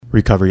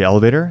Recovery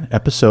Elevator,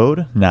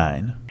 Episode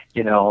 9.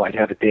 I'd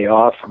have a day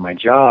off from my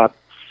job.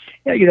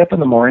 I'd get up in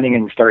the morning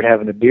and start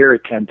having a beer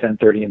at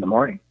 10:30 in the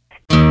morning.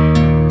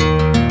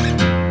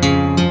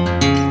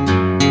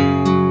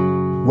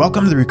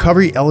 Welcome to the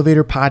Recovery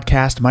Elevator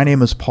Podcast. My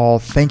name is Paul.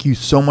 Thank you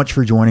so much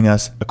for joining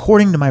us.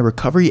 According to my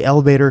Recovery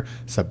Elevator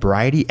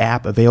sobriety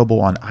app available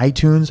on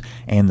iTunes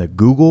and the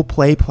Google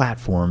Play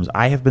platforms,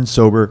 I have been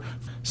sober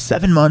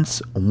 7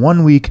 months,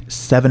 1 week,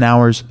 7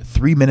 hours,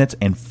 3 minutes,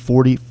 and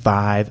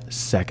 45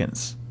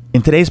 seconds.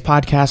 In today's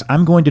podcast,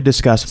 I'm going to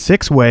discuss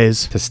 6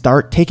 ways to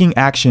start taking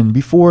action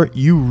before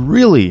you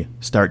really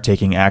start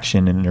taking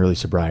action in early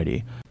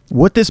sobriety.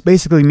 What this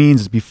basically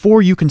means is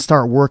before you can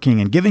start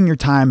working and giving your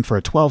time for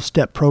a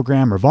 12-step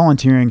program or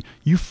volunteering,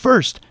 you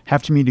first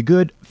have to meet a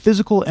good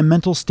physical and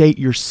mental state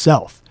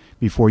yourself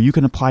before you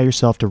can apply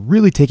yourself to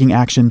really taking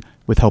action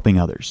with helping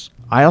others.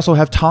 I also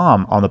have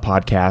Tom on the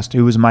podcast,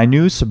 who is my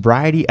new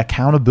sobriety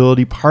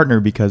accountability partner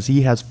because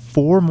he has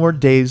 4 more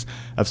days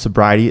of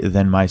sobriety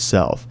than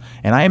myself.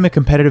 And I am a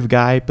competitive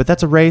guy, but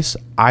that's a race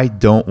I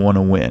don't want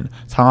to win.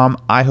 Tom,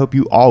 I hope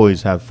you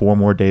always have 4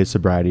 more days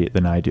sobriety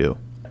than I do.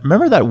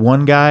 Remember that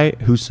one guy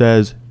who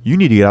says, you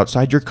need to get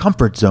outside your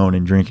comfort zone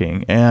in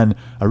drinking, and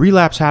a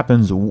relapse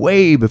happens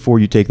way before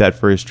you take that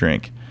first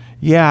drink?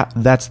 Yeah,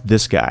 that's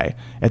this guy.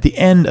 At the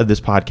end of this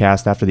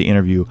podcast, after the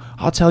interview,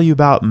 I'll tell you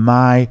about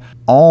my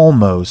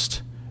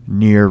almost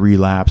near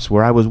relapse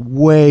where I was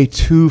way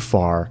too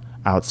far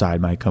outside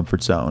my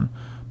comfort zone.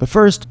 But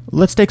first,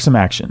 let's take some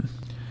action.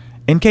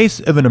 In case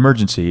of an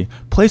emergency,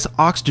 place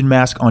oxygen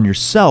mask on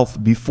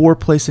yourself before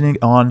placing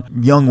it on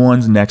young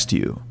ones next to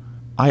you.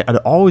 I'd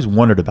always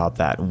wondered about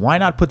that. Why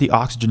not put the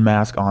oxygen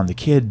mask on the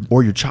kid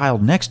or your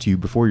child next to you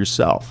before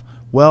yourself?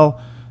 Well,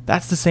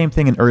 that's the same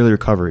thing in early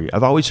recovery.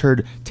 I've always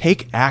heard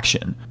take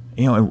action.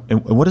 And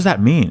what does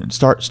that mean?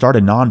 Start a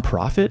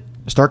nonprofit?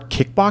 Start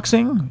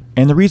kickboxing?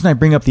 And the reason I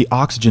bring up the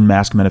oxygen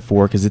mask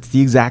metaphor is it's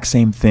the exact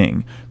same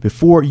thing.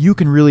 Before you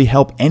can really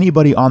help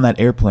anybody on that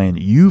airplane,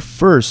 you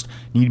first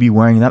need to be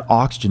wearing that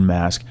oxygen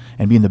mask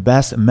and be in the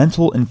best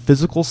mental and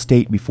physical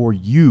state before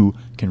you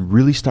can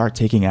really start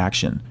taking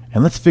action.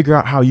 And let's figure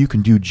out how you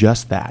can do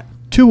just that.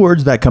 2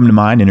 words that come to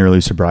mind in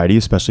early sobriety,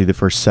 especially the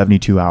first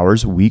 72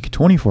 hours, week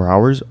 24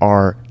 hours,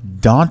 are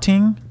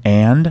daunting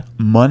and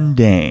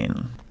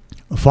mundane.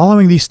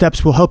 Following these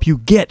steps will help you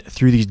get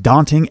through these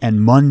daunting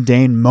and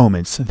mundane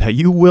moments that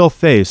you will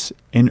face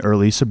in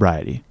early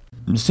sobriety.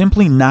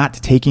 Simply not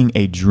taking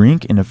a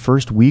drink in the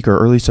first week or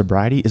early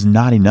sobriety is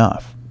not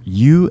enough.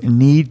 You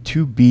need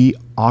to be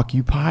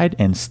occupied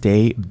and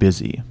stay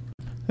busy.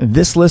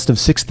 This list of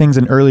 6 things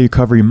in early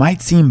recovery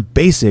might seem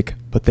basic,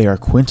 but they are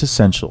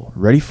quintessential.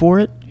 Ready for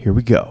it? Here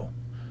we go.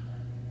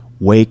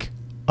 Wake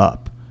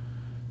up.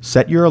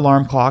 Set your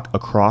alarm clock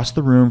across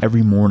the room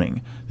every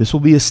morning. This will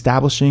be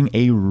establishing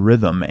a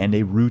rhythm and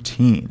a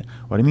routine.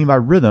 What I mean by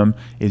rhythm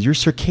is your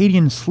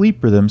circadian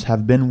sleep rhythms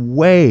have been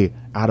way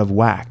out of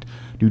whack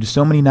due to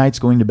so many nights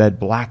going to bed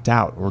blacked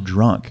out or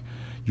drunk.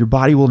 Your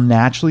body will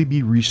naturally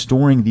be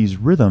restoring these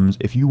rhythms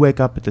if you wake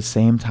up at the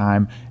same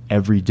time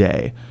every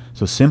day.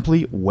 So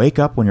simply wake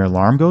up when your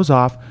alarm goes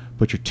off,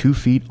 put your 2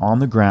 feet on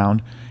the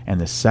ground, and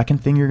the second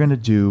thing you're going to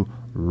do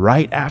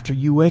right after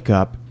you wake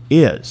up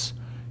is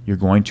you're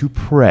going to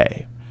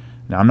pray.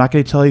 Now, I'm not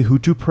going to tell you who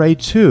to pray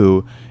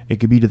to. It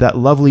could be to that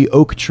lovely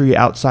oak tree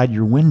outside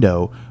your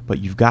window, but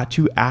you've got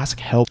to ask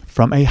help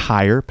from a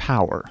higher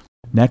power.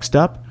 Next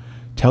up,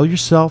 tell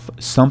yourself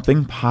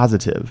something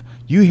positive.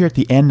 You hear at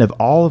the end of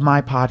all of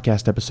my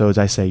podcast episodes,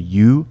 I say,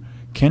 you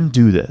can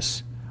do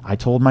this. I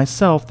told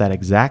myself that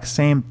exact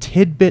same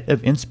tidbit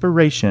of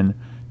inspiration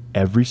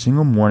every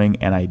single morning,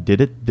 and I did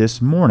it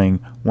this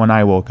morning when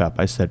I woke up.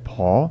 I said,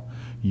 Paul,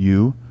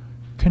 you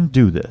can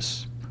do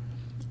this.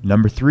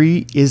 Number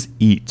 3 is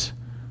eat.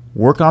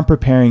 Work on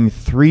preparing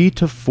 3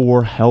 to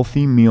 4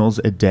 healthy meals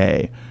a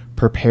day.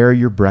 Prepare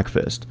your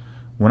breakfast.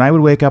 When I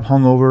would wake up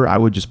hungover, I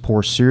would just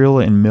pour cereal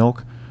and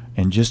milk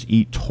and just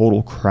eat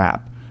total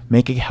crap.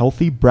 Make a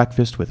healthy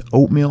breakfast with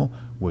oatmeal,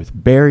 with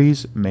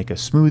berries, make a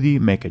smoothie,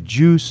 make a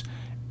juice,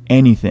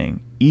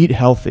 anything. Eat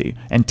healthy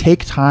and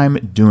take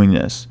time doing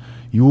this.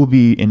 You will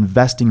be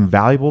investing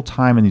valuable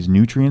time in these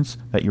nutrients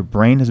that your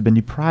brain has been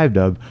deprived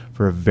of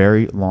for a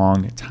very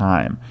long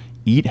time.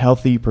 Eat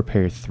healthy,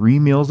 prepare 3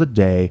 meals a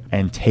day,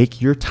 and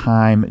take your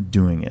time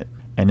doing it.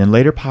 And in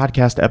later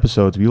podcast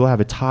episodes, we will have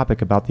a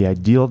topic about the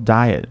ideal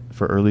diet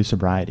for early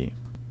sobriety.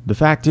 The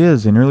fact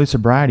is, in early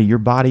sobriety, your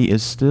body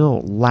is still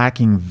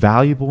lacking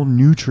valuable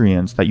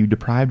nutrients that you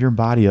deprived your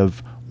body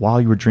of while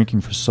you were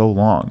drinking for so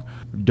long.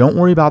 Don't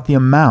worry about the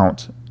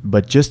amount,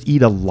 but just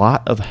eat a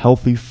lot of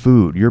healthy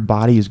food. Your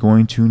body is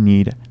going to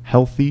need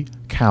healthy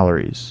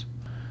calories.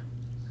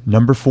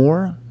 Number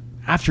 4,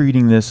 after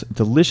eating this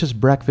delicious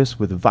breakfast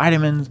with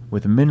vitamins,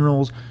 with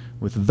minerals,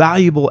 with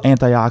valuable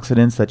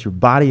antioxidants that your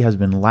body has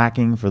been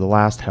lacking for the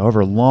last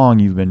however long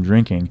you've been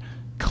drinking,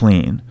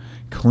 clean.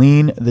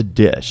 Clean the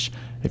dish.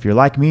 If you're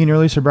like me in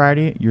early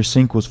sobriety, your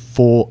sink was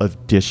full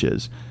of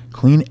dishes.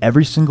 Clean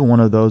every single one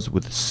of those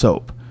with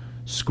soap.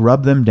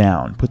 Scrub them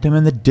down. Put them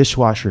in the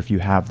dishwasher if you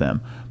have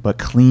them. But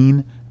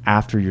clean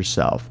after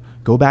yourself.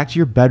 Go back to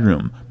your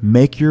bedroom,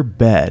 make your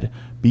bed,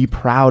 be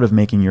proud of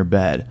making your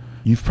bed.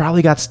 You've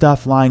probably got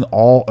stuff lying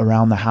all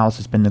around the house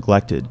that's been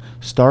neglected.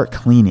 Start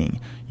cleaning.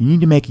 You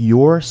need to make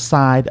your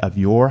side of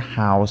your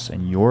house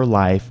and your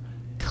life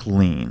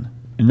clean.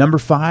 And number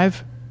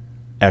 5,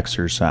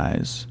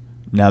 exercise.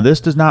 Now,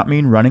 this does not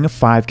mean running a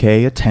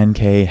 5K, a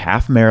 10K,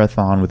 half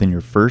marathon within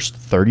your first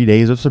 30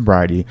 days of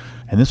sobriety,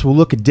 and this will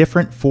look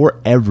different for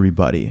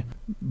everybody.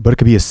 But it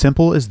could be as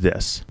simple as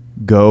this.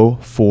 Go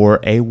for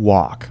a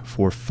walk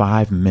for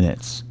 5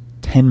 minutes,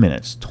 10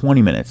 minutes,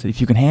 20 minutes. If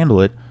you can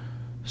handle it,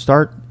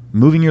 start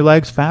moving your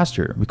legs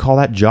faster. We call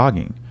that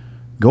jogging.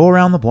 Go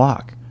around the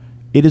block.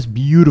 It is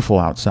beautiful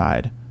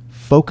outside.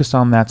 Focus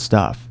on that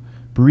stuff.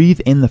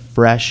 Breathe in the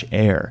fresh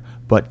air,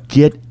 but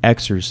get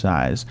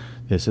exercise.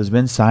 This has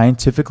been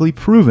scientifically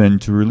proven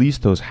to release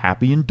those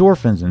happy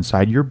endorphins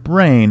inside your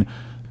brain.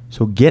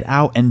 So get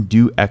out and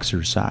do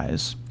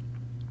exercise.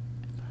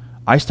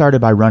 I started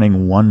by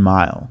running 1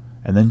 mile,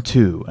 and then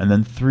 2, and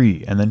then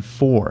 3, and then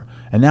 4.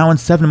 And now in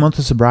 7 months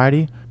of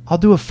sobriety, I'll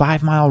do a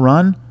 5-mile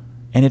run,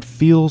 and it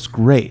feels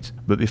great.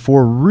 But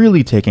before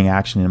really taking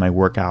action in my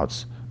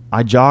workouts,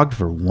 I jogged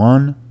for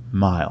 1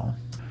 mile.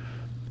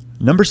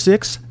 Number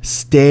 6,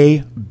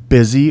 stay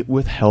busy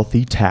with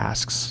healthy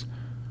tasks.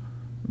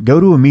 Go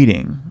to a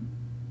meeting,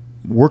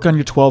 work on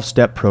your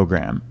 12-step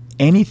program,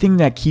 anything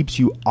that keeps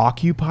you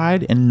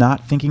occupied and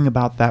not thinking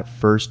about that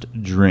first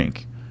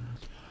drink.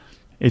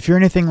 If you're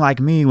anything like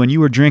me, when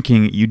you were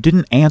drinking, you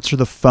didn't answer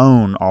the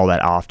phone all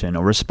that often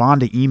or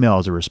respond to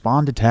emails or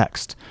respond to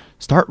text.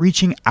 Start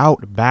reaching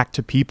out back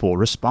to people.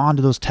 Respond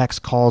to those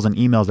text calls and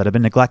emails that have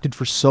been neglected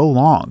for so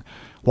long.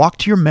 Walk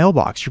to your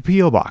mailbox, your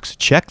P.O. box.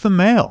 Check the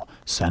mail.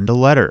 Send a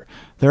letter.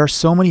 There are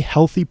so many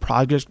healthy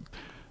projects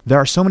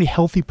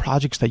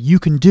that you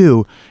can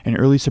do in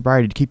early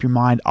sobriety to keep your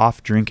mind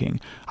off drinking.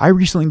 I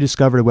recently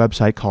discovered a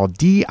website called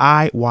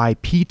DIYPete.com.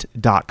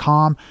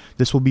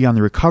 This will be on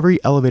the Recovery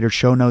Elevator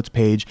show notes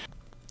page.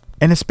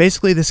 And it's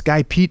basically this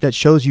guy, Pete, that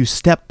shows you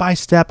step by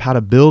step how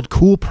to build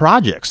cool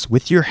projects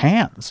with your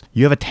hands.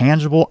 You have a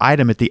tangible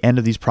item at the end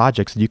of these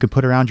projects that you can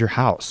put around your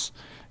house.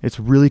 It's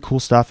really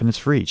cool stuff and it's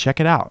free. Check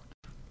it out.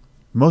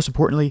 Most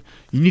importantly,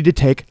 you need to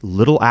take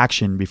little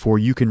action before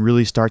you can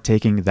really start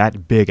taking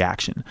that big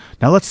action.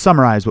 Now let's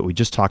summarize what we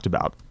just talked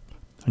about.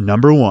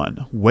 Number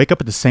 1, wake up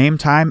at the same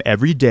time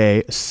every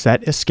day,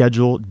 set a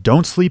schedule,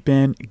 don't sleep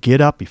in, get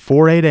up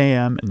before 8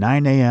 a.m.,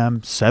 9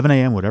 a.m., 7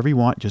 a.m., whatever you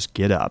want, just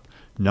get up.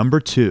 Number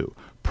 2,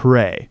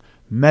 pray,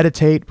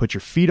 meditate, put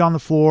your feet on the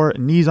floor,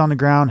 knees on the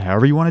ground,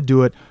 however you want to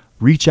do it,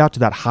 reach out to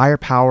that higher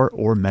power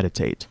or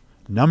meditate.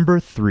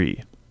 Number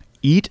 3,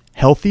 eat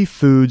healthy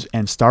foods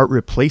and start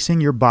replacing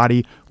your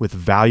body with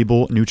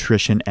valuable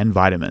nutrition and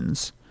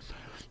vitamins.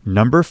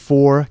 Number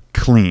 4,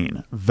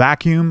 clean.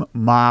 Vacuum,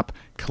 mop,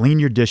 clean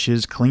your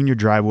dishes, clean your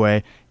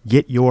driveway,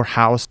 get your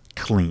house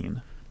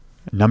clean.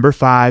 Number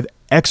 5,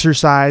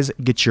 exercise.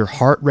 Get your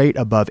heart rate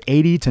above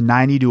 80 to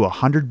 90 to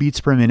 100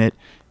 beats per minute.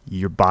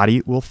 Your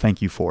body will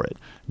thank you for it.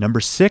 Number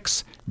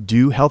 6,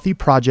 do healthy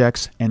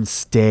projects and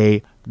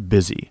stay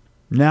busy.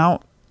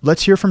 Now,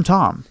 let's hear from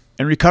Tom.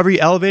 In Recovery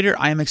Elevator,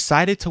 I am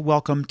excited to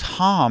welcome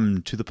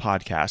Tom to the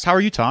podcast. How are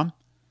you, Tom?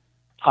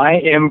 I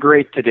am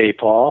great today,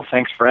 Paul.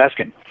 Thanks for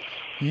asking.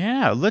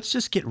 Yeah, let's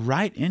just get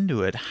right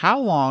into it. How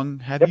long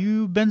have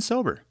you been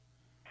sober?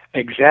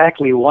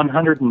 Exactly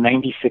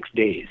 196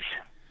 days.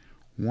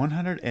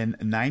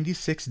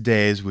 196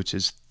 days, which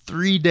is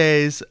 3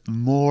 days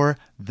more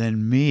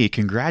than me.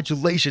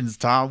 Congratulations,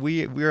 Tom.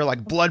 We are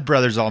like blood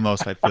brothers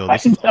almost, I feel.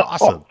 This is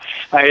awesome.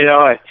 I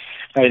know it.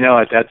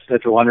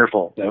 That's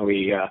wonderful that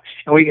we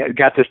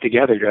got this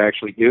together to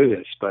actually do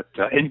this. But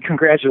and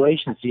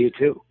congratulations to you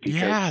too.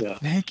 Because,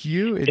 thank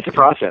you. It's a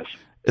process.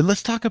 And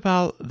let's talk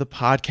about the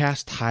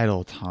podcast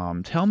title,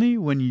 Tom. Tell me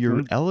when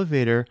your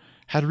elevator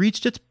had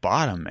reached its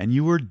bottom and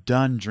you were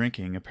done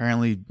drinking,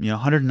 apparently,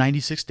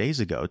 196 days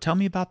ago. Tell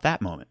me about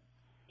that moment.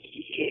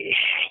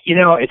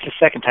 It's the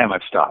second time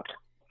I've stopped.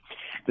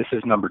 This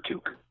is number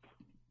 2.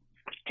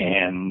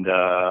 And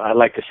I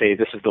like to say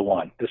this is the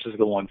one. This is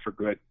the one for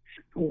good.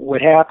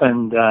 What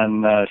happened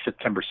on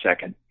September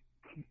 2nd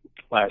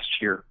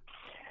last year,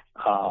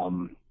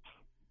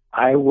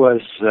 I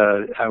was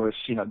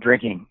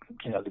drinking,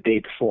 the day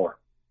before,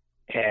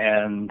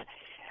 and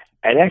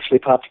I'd actually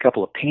popped a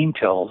couple of pain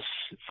pills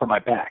for my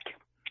back,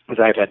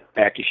 because I've had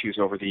back issues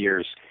over the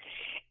years,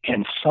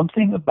 and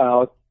something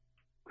about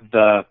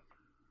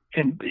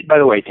and by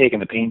the way, taking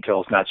the pain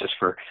pills, not just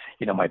for,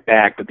 my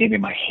back, but maybe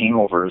my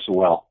hangover as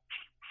well.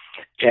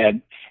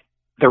 And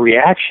the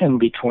reaction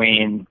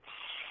between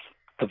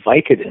the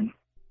Vicodin,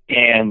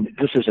 and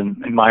this is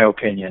in my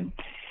opinion,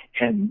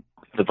 and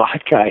the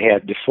vodka I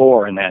had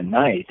before and that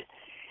night,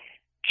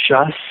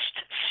 just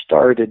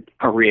started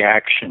a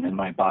reaction in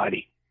my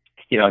body.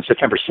 On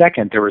September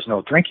 2nd, there was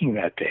no drinking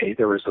that day.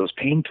 There was those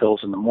pain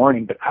pills in the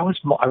morning, but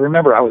I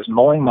remember I was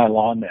mowing my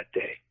lawn that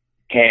day,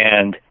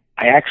 and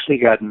I actually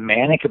got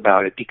manic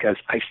about it because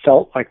I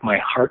felt like my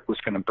heart was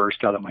going to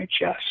burst out of my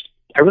chest.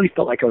 I really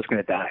felt like I was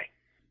going to die.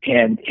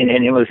 And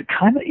it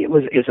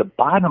was a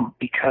bottom,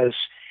 because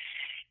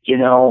you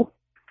know,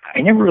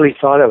 I never really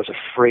thought I was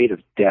afraid of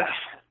death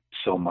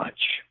so much.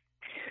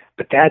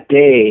 But that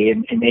day,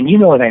 and you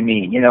know what I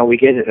mean, we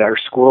get it, our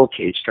squirrel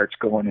cage starts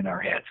going in our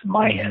heads, in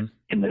my head,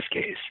 in this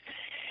case,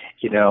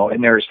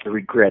 and there's the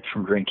regret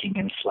from drinking.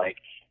 And it's like,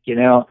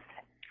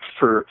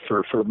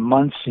 for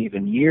months,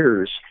 even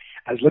years,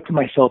 I was looking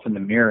at myself in the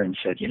mirror and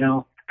said,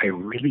 I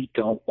really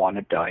don't want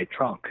to die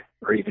drunk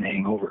or even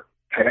hangover.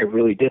 I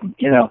really didn't,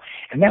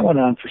 and that went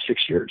on for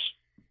 6 years,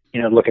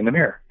 look in the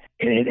mirror.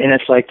 And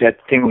it's like that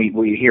thing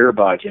we hear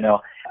about,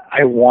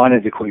 I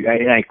wanted to quit,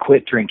 and I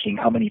quit drinking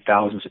how many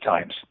thousands of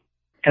times,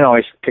 and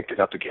always picked it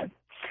up again.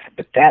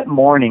 But that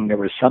morning, there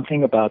was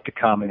something about the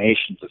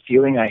combination, the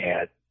feeling I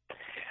had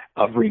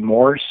of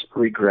remorse,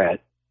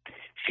 regret,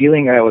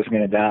 feeling I was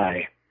going to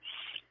die,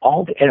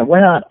 and it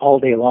went on all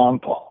day long,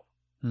 Paul.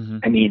 Mm-hmm.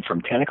 I mean,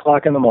 from 10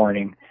 o'clock in the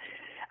morning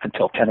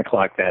until 10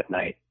 o'clock that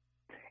night.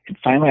 And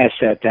finally, I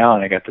sat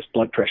down. I got this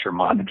blood pressure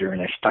monitor,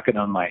 and I stuck it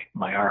on my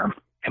arm.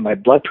 And my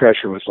blood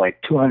pressure was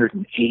like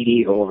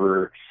 280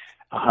 over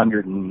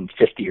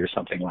 150 or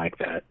something like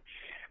that,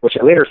 which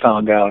I later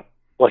found out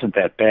wasn't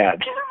that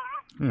bad.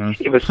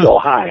 It was still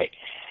high.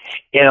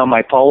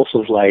 My pulse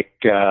was like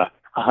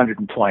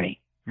 120,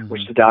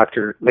 which the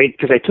doctor,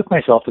 because I took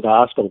myself to the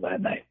hospital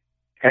that night.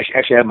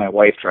 Actually, I had my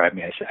wife drive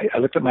me. I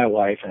looked at my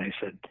wife and I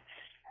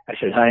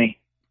said, honey,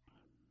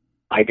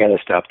 I got to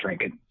stop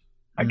drinking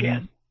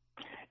again.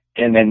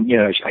 And then,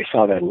 I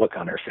saw that look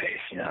on her face.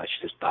 She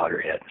just bowed her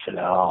head and said,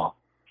 oh,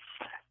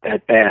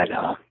 that bad,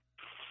 huh?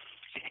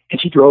 And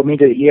she drove me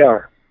to the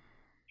ER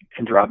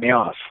and dropped me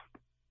off.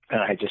 And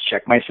I just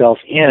checked myself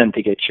in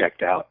to get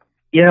checked out.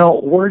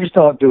 Words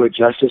don't do it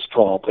justice,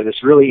 Paul, but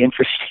it's really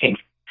interesting.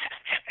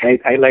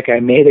 I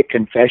made a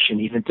confession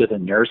even to the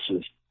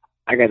nurses.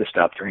 I got to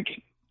stop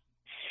drinking.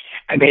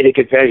 I made a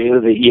confession to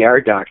the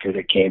ER doctor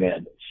that came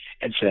in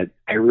and said,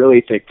 I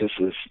really think this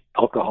is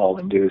alcohol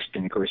induced.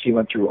 And of course, he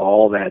went through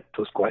all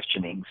those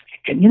questionings.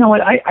 And you know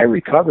what? I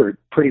recovered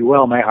pretty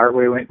well. My heart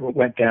rate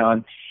went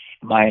down.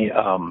 My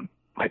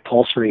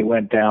pulse rate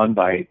went down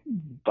by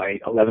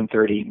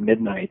 11:30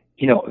 midnight.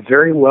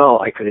 Very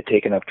well, I could have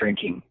taken up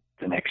drinking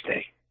the next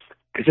day.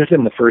 Because this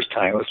isn't the first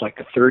time. It was like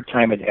the third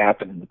time it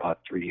happened in about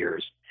 3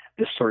 years,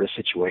 this sort of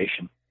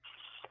situation.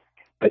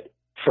 But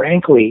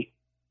frankly,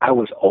 I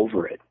was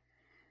over it.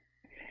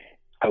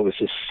 I was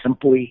just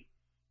simply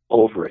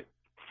over it.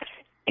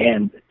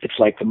 And it's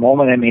like the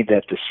moment I made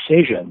that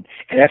decision,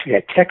 and actually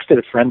I texted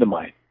a friend of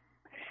mine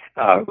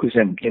who's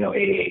in,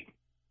 AA.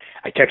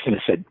 I texted him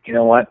and said, you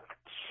know what?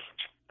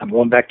 I'm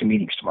going back to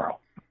meetings tomorrow.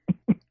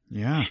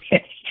 Yeah.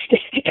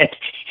 And,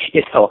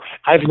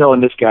 I've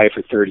known this guy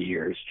for 30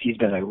 years. He's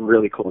been a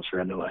really close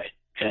friend of mine.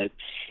 And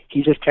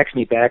he just texted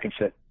me back and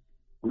said,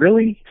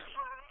 really?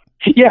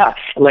 Yeah,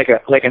 like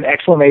an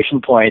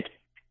exclamation point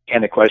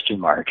and a question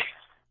mark.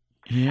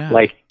 Yeah.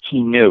 Like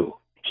he knew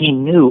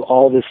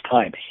all this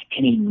time,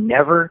 and he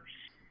never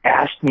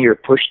asked me or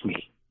pushed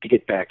me to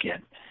get back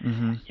in.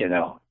 Mm-hmm.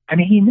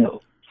 He knew,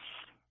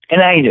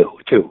 and I knew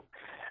too,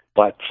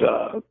 but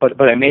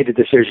I made the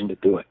decision to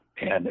do it,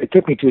 and it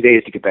took me 2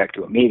 days to get back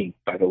to a meeting,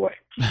 by the way.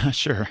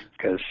 Sure.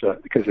 Because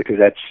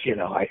that's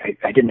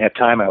I didn't have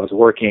time. I was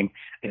working,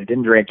 and I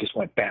didn't drink. Just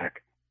went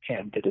back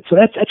and did it. So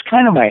that's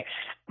kind of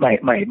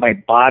my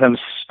bottom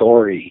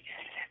story.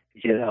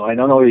 I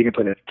don't know if you can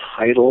put a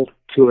title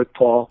to it,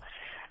 Paul,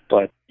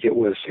 but it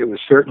was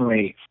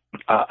certainly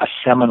a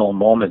seminal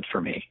moment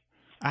for me.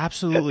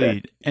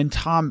 Absolutely. And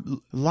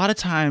Tom, a lot of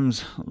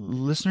times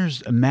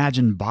listeners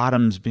imagine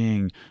bottoms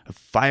being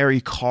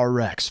fiery car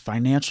wrecks,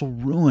 financial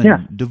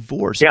ruin,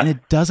 divorce, and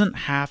it doesn't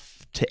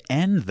have to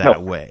end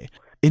that way.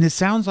 And it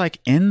sounds like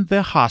in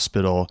the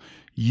hospital,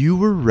 you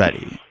were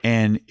ready,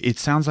 and it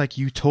sounds like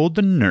you told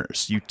the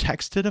nurse, you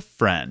texted a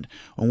friend,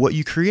 and what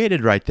you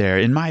created right there,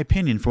 in my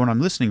opinion, for what I'm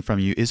listening from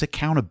you, is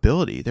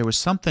accountability. There was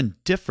something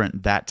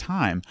different that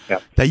time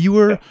that you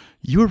were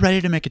ready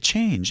to make a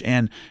change.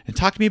 And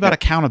talk to me about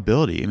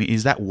accountability. I mean,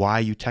 is that why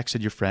you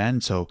texted your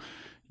friend? So,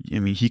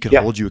 he could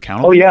hold you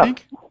accountable, Oh, yeah. You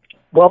think?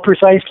 Well,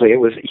 precisely. It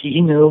was,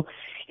 he knew,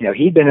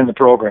 he'd been in the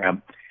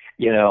program,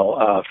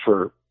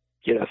 for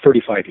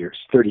 35 years,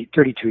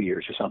 32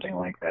 years or something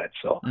like that.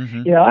 So,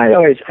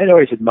 I'd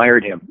always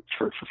admired him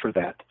for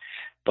that.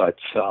 But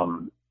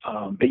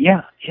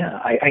yeah,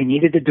 I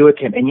needed to do it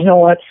to him. And you know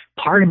what?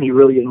 Part of me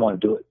really didn't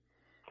want to do it.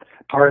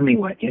 Part of me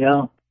went,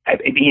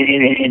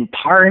 and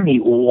part of me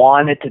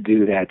wanted to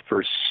do that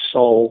for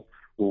so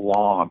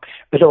long,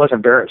 but I was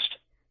embarrassed.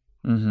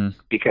 Mm-hmm.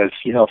 Because,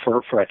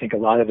 for I think a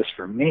lot of us,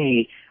 for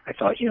me, I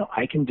thought,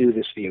 I can do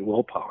this via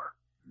willpower.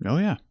 Oh,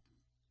 yeah.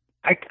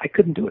 I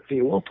couldn't do it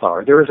via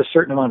willpower. There was a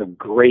certain amount of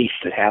grace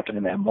that happened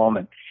in that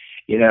moment,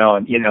 in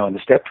the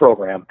STEP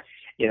program,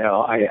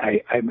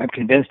 I'm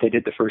convinced I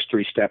did the first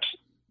 3 steps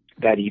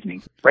that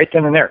evening, right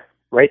then and there,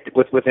 right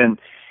within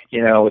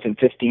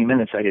 15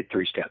 minutes, I did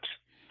 3 steps.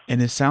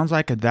 And it sounds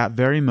like at that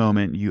very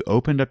moment, you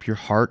opened up your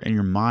heart and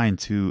your mind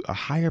to a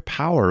higher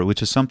power,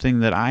 which is something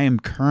that I am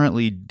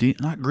currently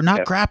not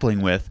Yeah.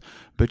 grappling with,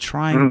 but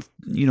trying,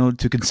 Mm-hmm.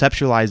 to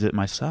conceptualize it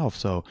myself.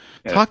 So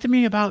Yeah. talk to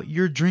me about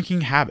your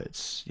drinking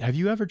habits. Have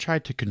you ever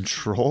tried to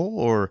control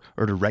or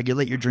to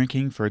regulate your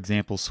drinking? For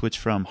example, switch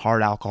from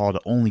hard alcohol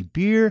to only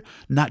beer,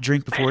 not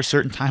drink before a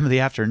certain time of the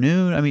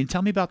afternoon. I mean,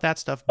 tell me about that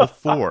stuff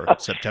before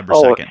September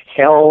Oh, 2nd.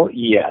 hell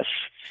yes.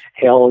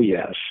 Hell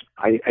yes.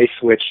 I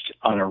switched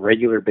on a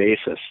regular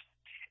basis.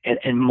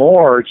 And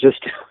more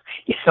just,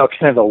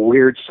 kind of a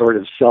weird sort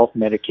of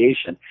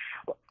self-medication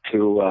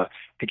to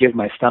give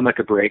my stomach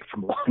a break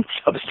from one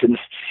substance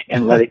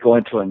and let it go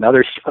into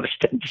another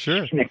substance Sure.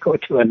 and then go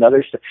to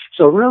another.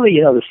 So really,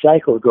 the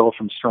cycle would go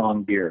from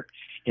strong beer.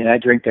 I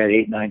drink that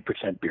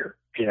 8-9% beer.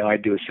 I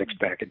do a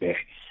 6-pack a day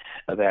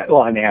of that,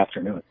 well, in the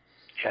afternoon.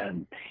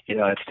 And,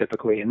 that's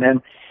typically, and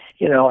then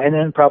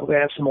probably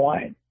have some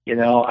wine. Then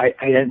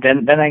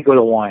I go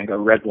to wine, go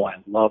red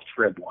wine, love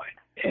red wine.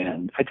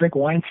 And I drink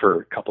wine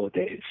for a couple of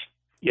days.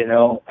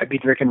 I'd be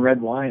drinking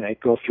red wine. I'd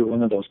go through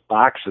one of those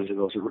boxes of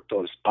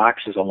those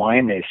boxes of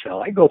wine they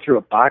sell. I'd go through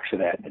a box of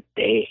that in a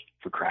day,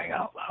 for crying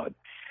out loud,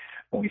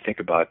 when we think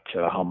about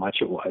how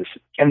much it was,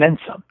 and then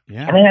some.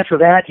 Yeah. And then after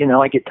that,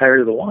 I get tired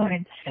of the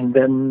wine, and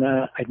then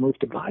I'd move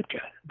to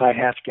vodka, buy a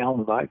half gallon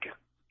of vodka,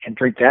 and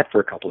drink that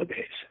for a couple of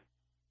days.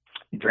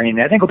 Drain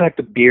that, then go back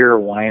to beer or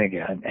wine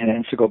again, and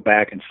then to go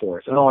back and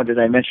forth. Oh, did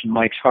I mention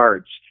Mike's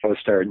Hards? I was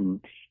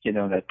starting,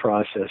 that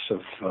process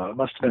of,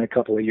 must have been a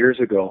couple of years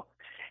ago.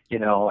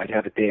 I'd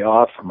have a day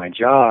off from my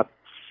job.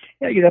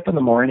 I'd get up in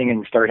the morning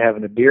and start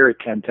having a beer at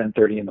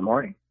 10:30 in the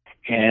morning.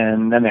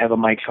 And then I have a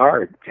Mike's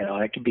Hard.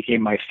 That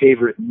became my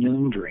favorite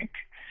noon drink.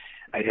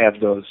 I'd have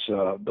those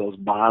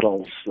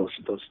bottles,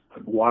 those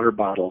water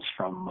bottles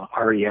from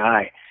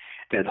REI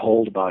that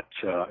hold about,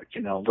 a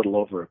little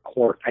over a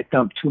quart. I'd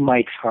dump 2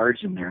 Mike's Hards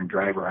in there and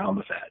drive around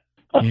with that.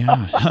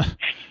 Yeah.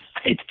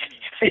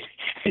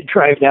 I'd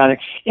drive down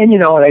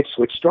and I'd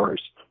switch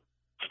stores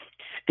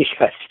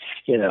because,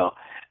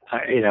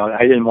 I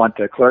didn't want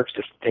the clerks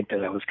to think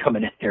that I was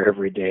coming in there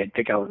every day and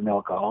think I was an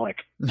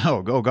alcoholic.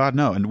 No, oh God,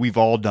 no. And we've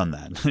all done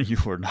that. You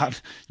were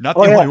not the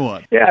Oh, only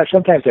one. yeah.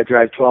 Sometimes I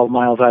drive 12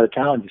 miles out of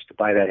town just to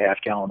buy that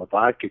half gallon of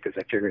vodka because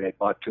I figured I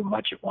bought too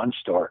much at one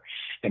store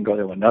and go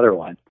to another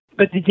one.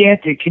 But to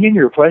continue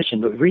your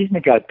question, the reason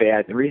it got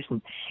bad, the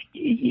reason,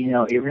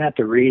 not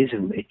the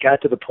reason, it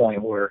got to the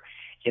point where,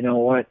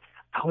 what,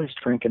 I was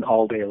drinking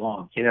all day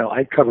long.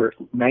 I'd cover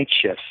night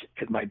shifts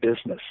at my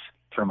business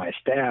for my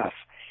staff,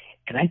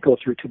 and I'd go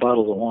through 2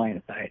 bottles of wine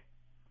at night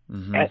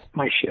at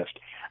my shift.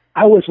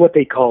 I was what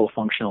they call a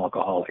functional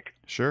alcoholic.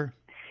 Sure.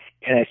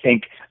 And I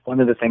think one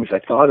of the things I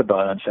thought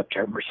about on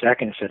September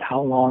 2nd, I said,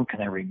 how long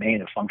can I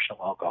remain a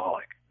functional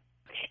alcoholic?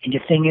 And the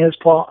thing is,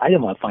 Paul, I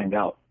didn't want to find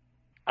out.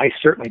 I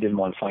certainly didn't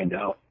want to find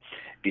out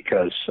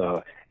because,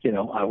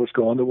 I was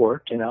going to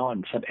work, and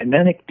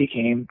then it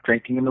became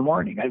drinking in the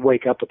morning. I'd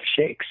wake up with the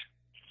shakes.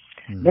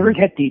 Mm-hmm. Never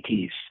had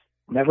DTs.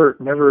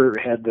 Never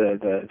had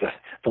the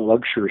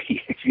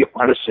luxury, if you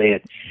want to say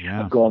it,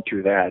 of going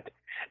through that.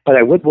 But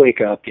I would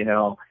wake up,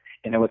 and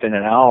then within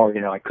an hour,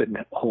 I couldn't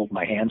hold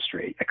my hand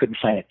straight. I couldn't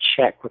sign a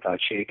check without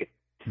shaking.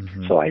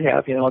 Mm-hmm. So I'd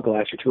have, a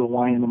glass or 2 of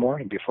wine in the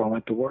morning before I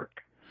went to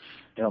work.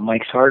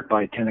 Mike's Hard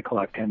by 10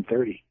 o'clock,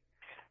 10:30.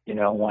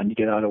 Wanted to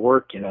get out of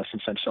work,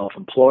 since I'm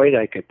self-employed,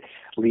 I could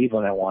leave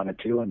when I wanted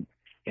to. And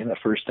the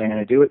first thing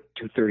I do at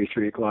 2:30,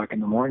 3 o'clock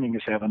in the morning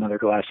is have another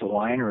glass of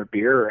wine or a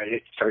beer, or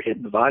I'd start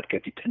hitting the vodka,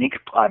 depending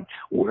upon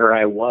where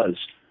I was.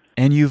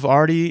 And you've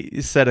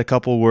already said a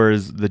couple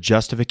words, the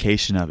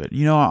justification of it.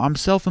 I'm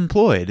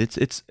self-employed.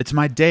 It's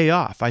my day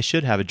off. I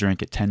should have a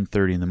drink at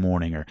 10:30 in the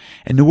morning.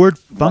 And the word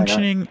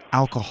functioning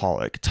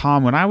alcoholic.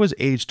 Tom, when I was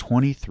age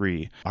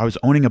 23, I was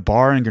owning a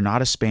bar in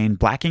Granada, Spain,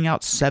 blacking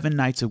out 7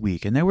 nights a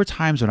week. And there were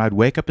times when I'd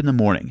wake up in the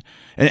morning,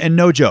 and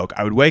no joke,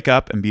 I would wake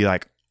up and be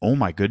like, oh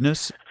my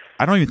goodness,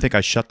 I don't even think I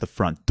shut the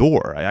front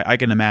door. I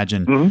can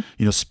imagine,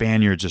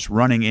 Spaniards just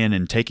running in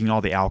and taking all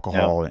the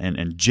alcohol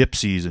and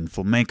gypsies and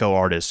flamenco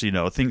artists,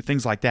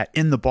 things like that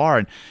in the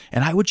bar.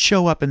 And I would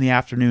show up in the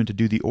afternoon to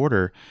do the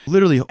order,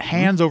 literally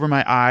hands over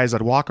my eyes.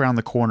 I'd walk around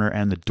the corner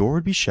and the door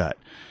would be shut.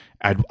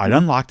 I'd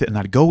unlocked it and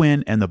I'd go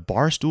in and the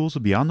bar stools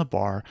would be on the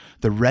bar.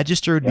 The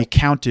register would be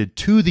counted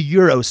to the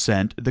euro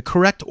cent, the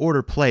correct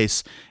order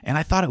place. And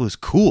I thought it was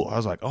cool. I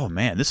was like, oh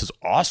man, this is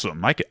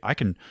awesome. I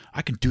can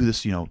do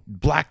this,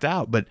 blacked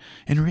out. But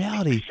in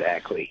reality,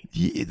 exactly.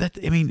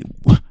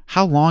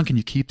 How long can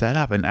you keep that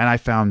up? And I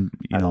found,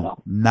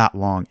 not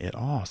long at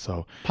all.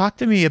 So talk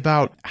to me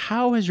about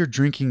how has your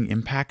drinking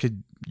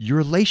impacted your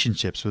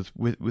relationships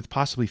with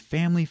possibly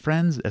family,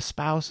 friends, a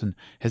spouse, and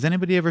has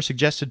anybody ever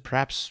suggested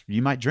perhaps you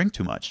might drink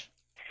too much?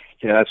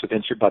 That's what's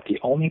interesting. About the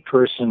only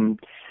person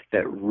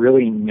that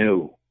really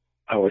knew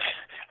I was,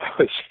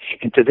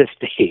 and to this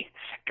day,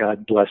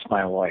 God bless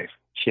my wife,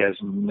 she has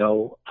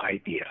no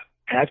idea.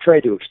 And I've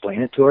tried to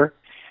explain it to her,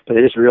 but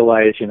I just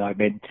realized, I've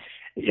made,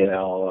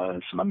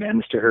 some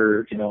amends to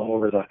her,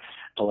 over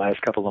the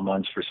last couple of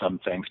months for some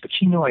things, but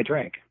she knew I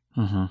drank.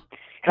 Mm-hmm.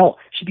 Hell,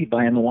 she'd be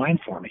buying the wine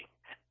for me.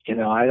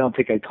 I don't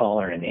think I'd call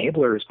her an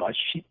enabler as much.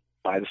 She'd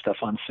buy the stuff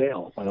on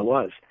sale when it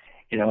was.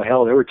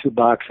 Hell, there were 2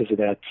 boxes of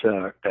that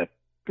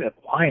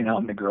wine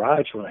out in the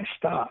garage when I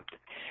stopped.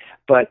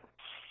 But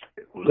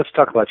let's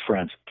talk about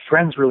friends.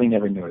 Friends really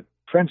never knew it.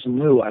 Friends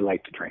knew I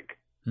liked to drink,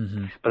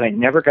 but I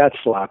never got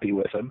sloppy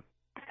with them.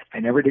 I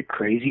never did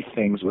crazy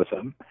things with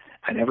them.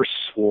 I never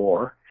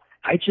swore.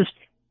 I just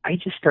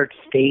started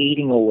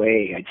fading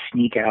away. I'd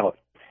sneak out,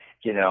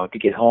 to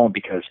get home,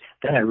 because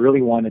then I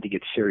really wanted to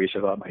get serious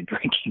about my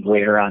drinking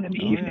later on in the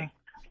evening.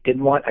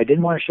 Yeah. I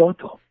didn't want to show it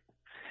to them.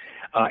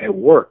 At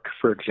work,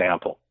 for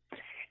example,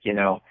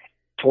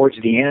 towards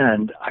the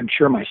end, I'm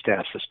sure my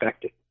staff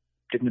suspected.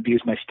 Didn't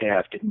abuse my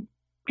staff,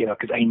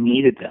 because I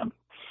needed them.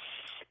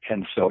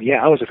 And so,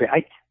 I was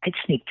afraid. I'd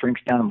sneak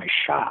drinks down in my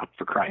shop,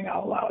 for crying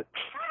out loud.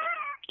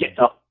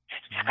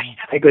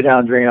 I go down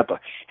and drain up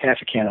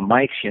half a can of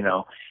Mike's,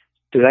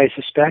 Did I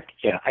suspect?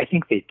 Yeah, I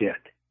think they did.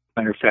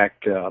 Matter of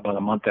fact, about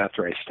a month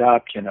after I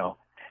stopped,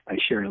 I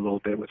shared a little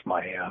bit with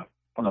my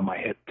one of my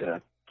head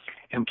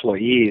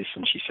employees,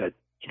 and she said,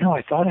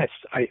 I thought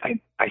I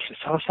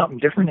saw something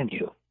different in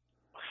you.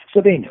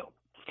 So they knew.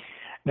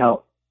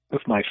 Now,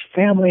 with my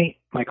family,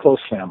 my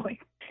close family,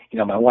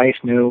 my wife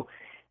knew,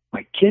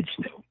 my kids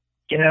knew.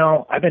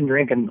 I've been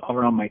drinking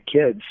around my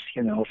kids,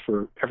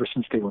 ever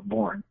since they were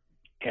born.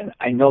 And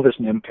I know there's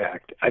an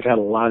impact. I've had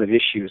a lot of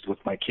issues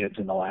with my kids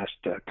in the last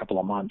couple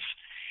of months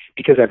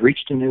because I've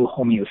reached a new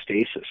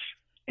homeostasis.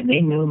 And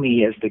they knew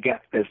me as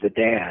the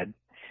dad.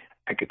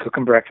 I could cook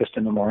them breakfast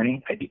in the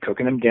morning. I'd be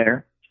cooking them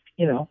dinner,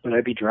 but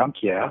I'd be drunk,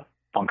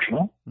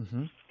 functional.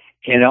 Mm-hmm.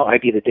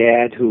 I'd be the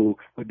dad who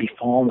would be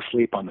falling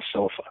asleep on the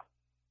sofa,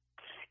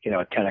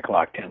 at 10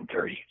 o'clock,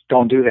 10:30.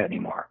 Don't do that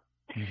anymore.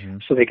 Mm-hmm.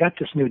 So they got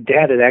this new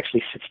dad that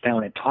actually sits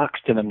down and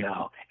talks to them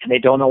now, and they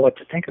don't know what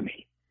to think of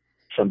me.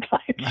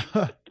 Sometimes,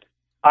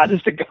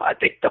 honest to God,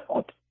 they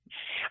don't.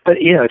 But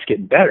it's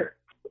getting better.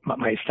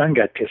 My son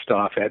got pissed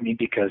off at me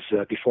because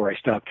before I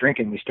stopped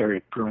drinking, we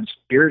started brewing some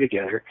beer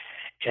together.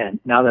 And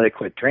now that I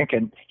quit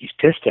drinking, he's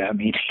pissed at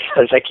me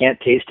because I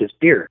can't taste his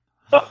beer,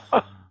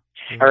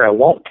 or I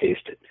won't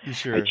taste it.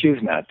 Sure. I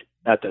choose not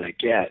that I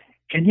get.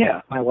 And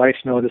my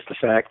wife's noticed the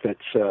fact that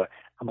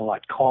I'm a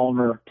lot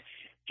calmer.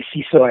 You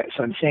see, so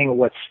I'm saying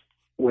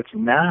what's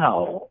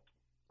now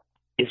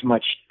is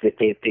much that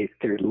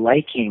they're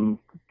liking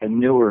the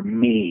newer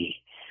me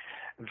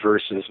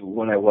versus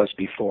what I was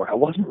before. I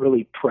wasn't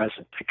really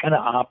present. I kind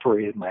of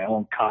operated my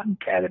own cotton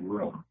padded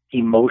room,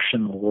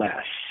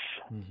 emotionless.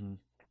 Mm-hmm.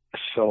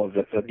 So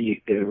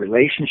the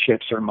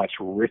relationships are much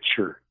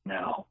richer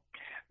now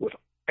with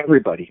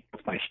everybody,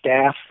 with my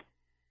staff,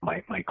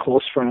 my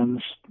close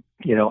friends,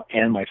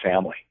 and my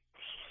family.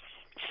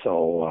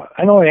 So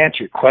I don't know if I answered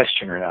your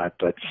question or not,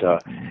 but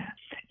I'm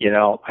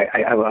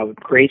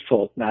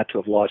grateful not to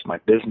have lost my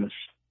business.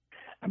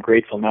 I'm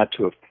grateful not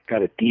to have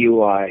got a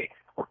DUI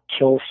or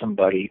killed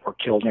somebody or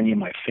killed any of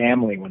my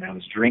family when I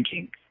was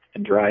drinking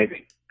and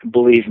driving. And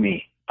believe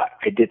me,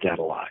 I did that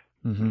a lot.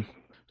 Mm-hmm.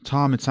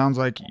 Tom, it sounds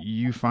like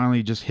you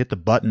finally just hit the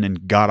button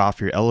and got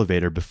off your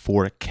elevator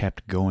before it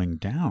kept going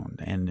down.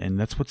 And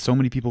that's what so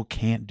many people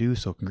can't do.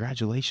 So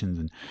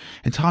congratulations.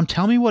 And Tom,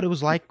 tell me what it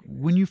was like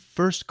when you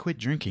first quit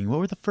drinking. What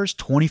were the first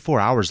 24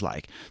 hours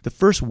like? The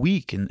first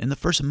week and the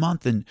first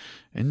month and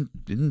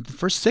the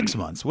first 6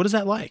 months? What is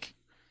that like?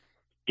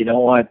 You know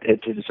what?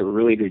 It's a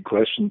really good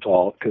question,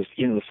 Paul, because,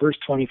 the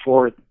first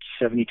 24,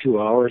 72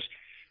 hours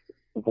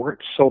weren't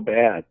so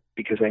bad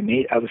because I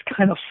was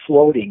kind of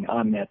floating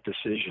on that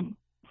decision.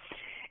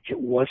 It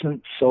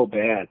wasn't so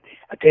bad.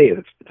 I tell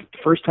you, the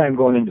first time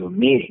going into a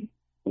meeting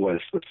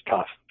was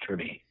tough for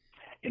me.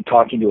 And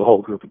talking to a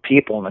whole group of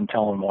people and then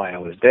telling them why I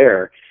was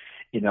there,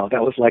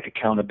 that was like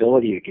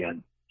accountability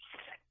again.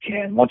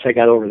 And once I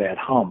got over that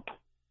hump,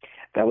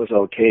 that was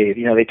okay.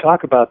 They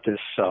talk about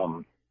this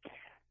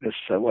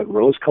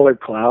rose-colored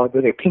cloud,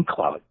 or pink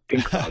cloud.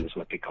 Pink cloud is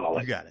what they call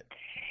it. You got it.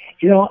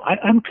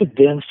 I'm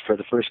convinced for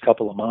the first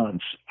couple of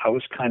months I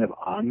was kind of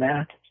on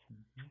that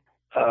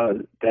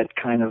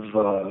kind of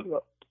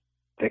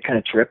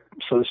trip,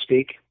 so to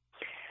speak.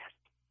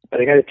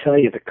 But I got to tell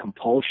you, the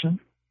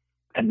compulsion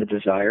and the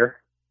desire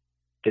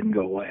didn't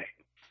go away.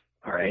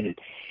 All right,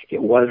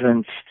 it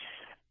wasn't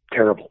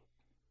terrible.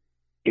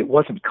 It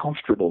wasn't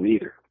comfortable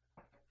either.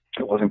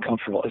 It wasn't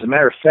comfortable. As a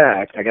matter of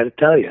fact, I got to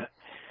tell you,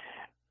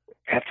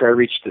 after I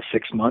reached the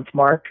 6-month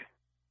mark,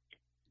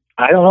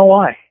 I don't know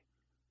why.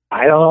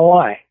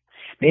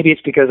 Maybe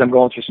it's because I'm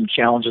going through some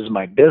challenges in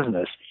my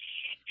business.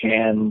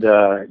 And,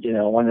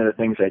 one of the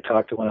things I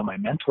talked to one of my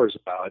mentors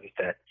about is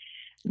that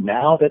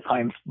now that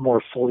I'm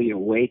more fully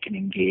awake and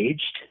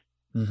engaged,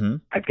 mm-hmm.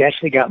 I've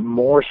actually got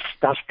more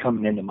stuff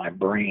coming into my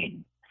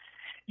brain.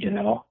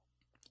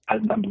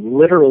 I'm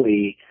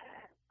literally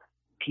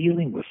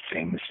dealing with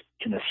things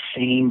in the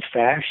same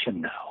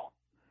fashion now.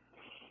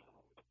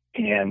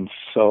 And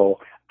so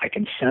I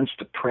can sense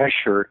the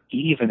pressure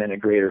even in a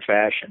greater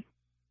fashion.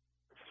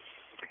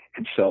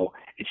 And so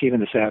it's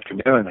even this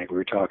afternoon, like we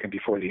were talking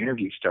before the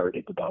interview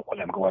started about what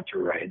I'm going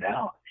through right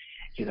now.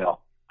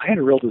 I had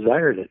a real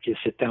desire to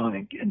just sit down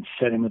and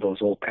set into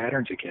those old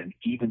patterns again,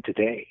 even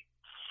today.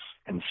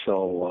 And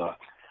so,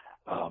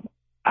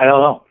 I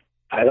don't know.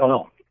 I don't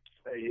know.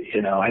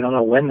 I don't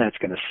know when that's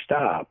going to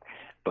stop,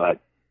 but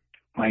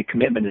my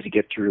commitment is to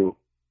get through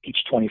each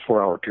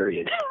 24-hour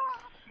period.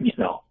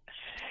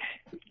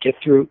 Get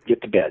through,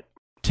 get to bed.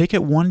 Take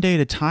it one day at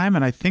a time.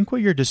 And I think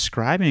what you're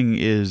describing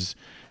is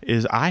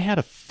I had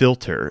a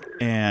filter,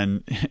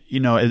 and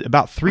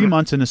about 3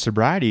 months into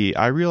sobriety,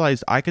 I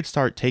realized I could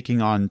start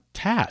taking on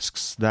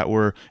tasks that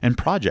were and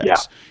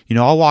projects.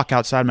 Yeah. I'll walk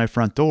outside my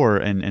front door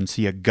and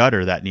see a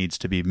gutter that needs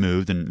to be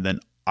moved, and then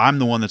I'm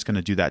the one that's going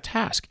to do that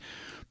task.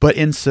 But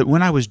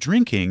when I was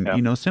drinking,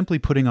 simply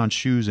putting on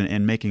shoes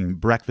and making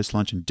breakfast,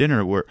 lunch, and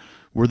dinner were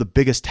the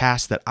biggest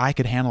tasks that I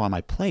could handle on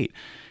my plate.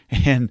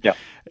 And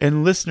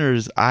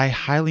listeners, I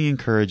highly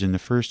encourage in the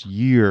first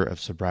year of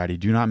sobriety,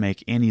 do not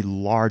make any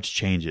large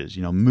changes,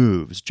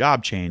 moves,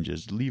 job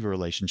changes, leave a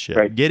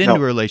relationship, get into a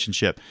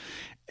relationship.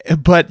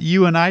 But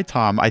you and I,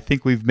 Tom, I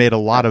think we've made a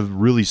lot of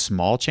really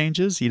small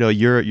changes.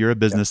 You're a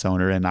business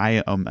owner, and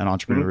I am an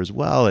entrepreneur as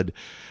well. And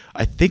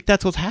I think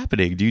that's what's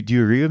happening. Do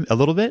you agree a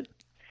little bit?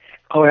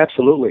 Oh,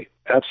 absolutely.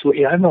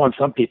 Absolutely. I've known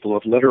some people who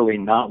have literally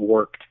not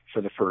worked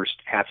for the first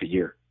half a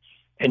year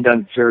and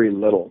done very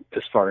little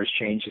as far as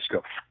changes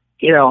go.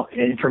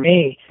 And for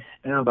me,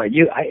 I don't know about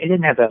you, I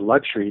didn't have that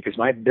luxury because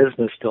my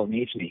business still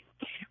needs me.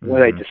 Mm-hmm.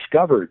 What I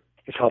discovered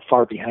is how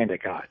far behind I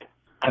got.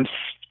 I'm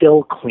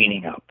still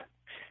cleaning up,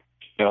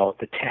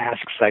 the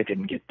tasks I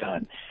didn't get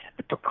done,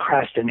 the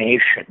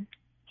procrastination,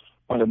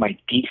 one of my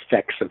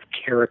defects of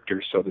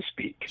character, so to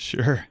speak.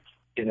 Sure.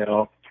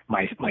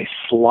 My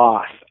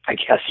sloth, I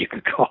guess you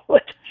could call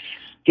it,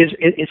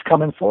 is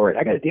coming forward.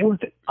 I got to deal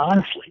with it,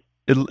 honestly.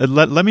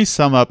 Let me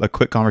sum up a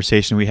quick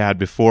conversation we had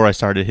before I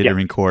started hitting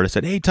record. I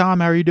said, "Hey, Tom,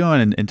 how are you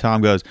doing?" And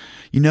Tom goes,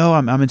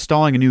 I'm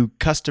installing a new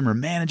customer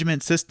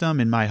management system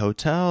in my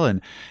hotel.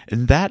 And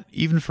that,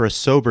 even for a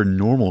sober,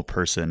 normal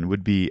person,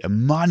 would be a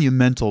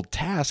monumental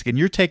task. And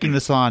you're taking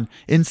this on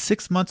in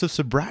 6 months of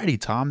sobriety,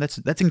 Tom.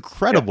 That's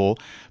incredible.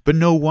 Yeah. But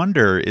no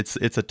wonder it's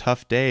a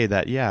tough day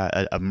that,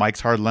 a Mike's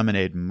Hard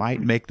Lemonade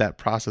might make that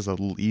process a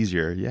little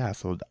easier. Yeah,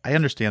 so I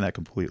understand that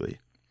completely.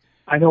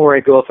 I know where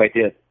I'd go if I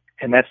did.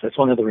 And that's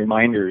one of the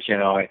reminders,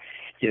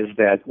 is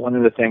that one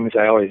of the things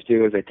I always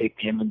do is I take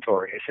the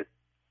inventory. I said,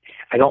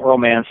 I don't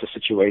romance the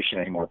situation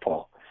anymore,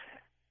 Paul.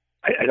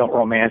 I don't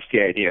romance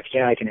the idea of,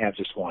 I can have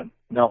just one.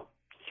 No.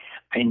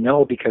 I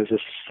know because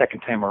this second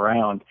time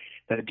around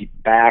that I'd be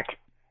back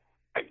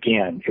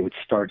again. It would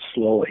start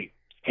slowly.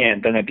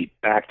 And then I'd be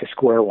back to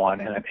square one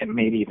and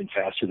maybe even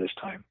faster this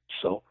time.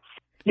 So,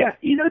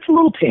 it's a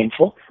little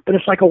painful, but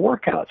it's like a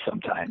workout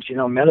sometimes.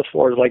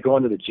 Metaphor is like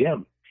going to the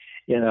gym.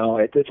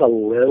 It's a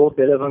little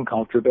bit of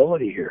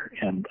uncomfortability here.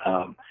 And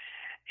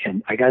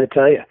I got to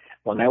tell you,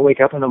 when I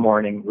wake up in the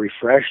morning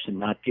refreshed and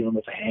not dealing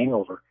with a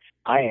hangover,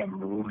 I am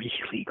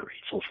really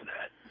grateful for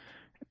that.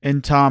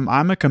 And Tom,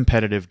 I'm a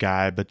competitive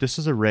guy, but this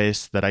is a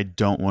race that I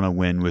don't want to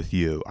win with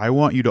you. I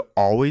want you to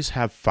always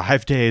have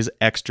 5 days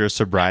extra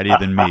sobriety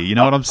than me. You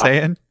know what I'm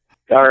saying?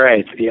 All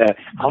right. Yeah.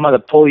 I'm going to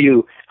pull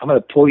you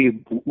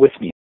with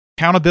me.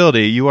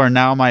 Accountability. You are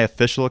now my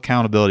official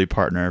accountability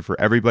partner for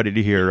everybody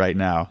to hear right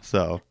now.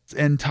 So,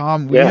 and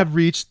Tom, we have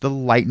reached the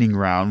lightning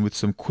round with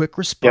some quick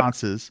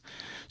responses. Yep.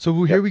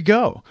 So here we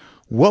go.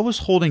 What was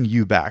holding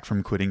you back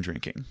from quitting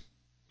drinking?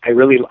 I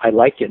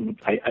like it.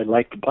 I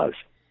like the buzz.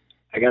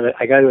 I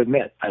gotta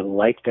admit, I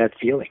like that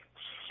feeling.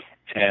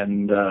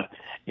 And,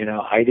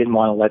 I didn't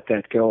want to let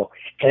that go.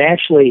 And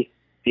actually,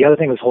 the other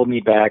thing that was holding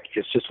me back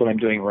is just what I'm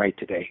doing right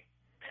today.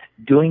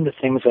 Doing the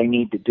things I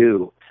need to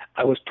do.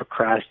 I was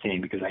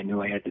procrastinating because I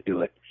knew I had to do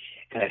it.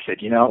 And I said,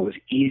 it was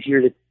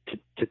easier to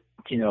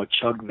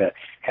chug the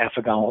half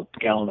a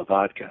gallon of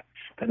vodka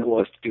than it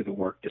was to do the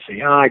work to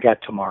say, I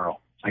got tomorrow.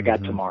 I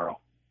got tomorrow.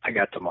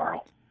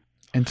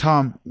 And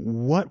Tom,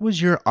 what was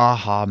your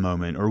aha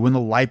moment or when the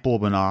light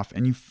bulb went off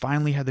and you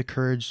finally had the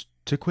courage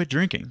to quit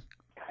drinking?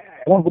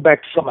 I want to go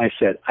back to something I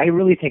said. I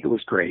really think it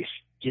was grace.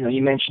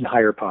 You mentioned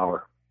higher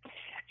power.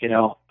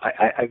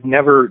 I've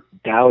never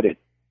doubted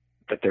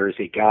that there is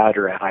a God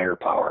or a higher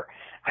power.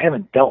 I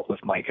haven't dealt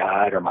with my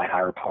God or my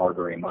higher power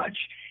very much.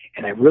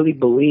 And I really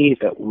believe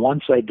that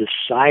once I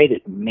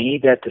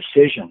made that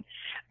decision,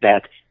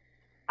 that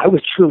I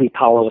was truly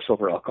powerless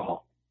over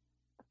alcohol.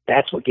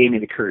 That's what gave me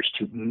the courage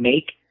to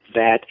make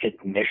that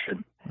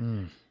admission.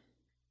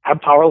 I'm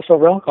powerless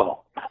over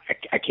alcohol.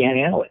 I can't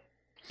handle it.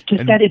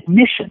 Just that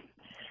admission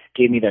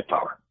gave me that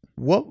power.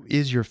 What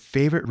is your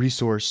favorite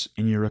resource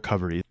in your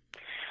recovery?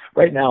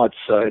 Right now,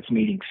 it's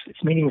meetings.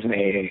 It's meetings in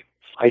AA.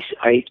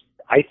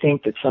 I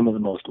think that some of the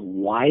most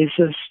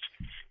wisest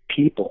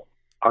people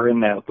are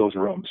in those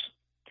rooms.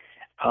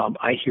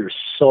 I hear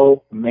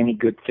so many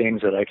good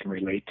things that I can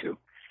relate to.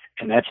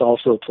 And that's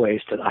also a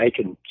place that I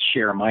can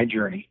share my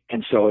journey.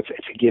 And so it's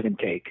a give and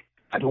take.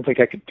 I don't think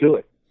I could do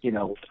it,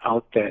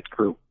 without that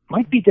group.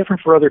 Might be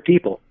different for other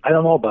people. I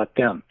don't know about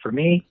them. For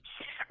me,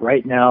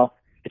 right now,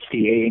 it's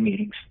the AA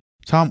meetings.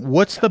 Tom,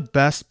 what's the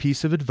best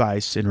piece of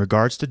advice in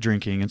regards to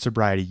drinking and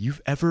sobriety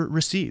you've ever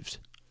received?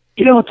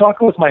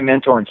 Talking with my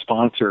mentor and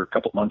sponsor a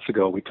couple months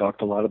ago, we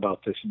talked a lot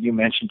about this, and you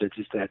mentioned it,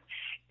 is that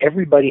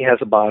everybody has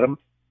a bottom.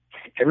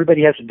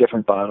 Everybody has a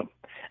different bottom.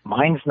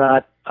 Mine's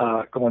not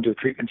going to a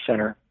treatment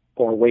center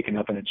or waking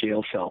up in a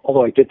jail cell,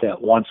 although I did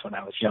that once when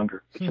I was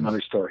younger. It's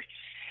another story.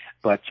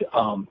 But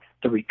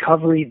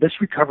this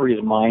recovery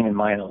is mine and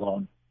mine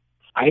alone.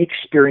 I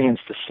experience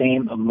the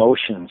same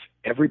emotions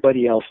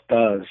everybody else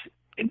does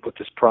with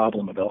this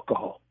problem of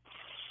alcohol.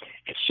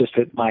 It's just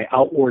that my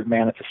outward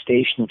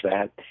manifestation of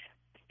that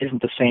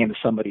isn't the same as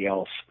somebody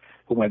else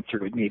who went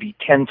through it maybe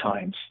 10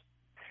 times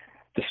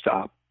to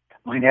stop.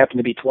 Mine happened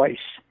to be twice.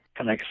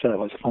 And like I said, I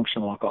was a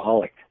functional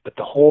alcoholic. But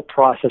the whole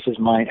process is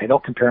mine. I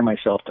don't compare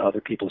myself to other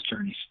people's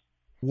journeys.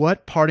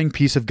 What parting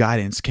piece of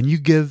guidance can you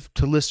give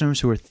to listeners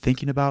who are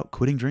thinking about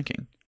quitting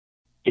drinking?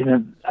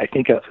 I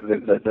think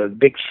the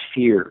big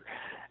fear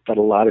that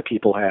a lot of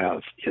people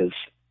have is,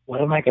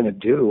 what am I going to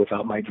do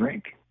without my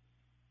drink?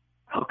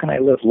 How can I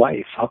live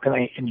life? How can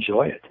I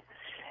enjoy it?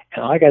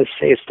 And all I got to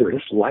say is there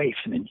is life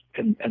and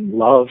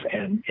love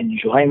and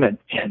enjoyment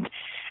and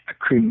a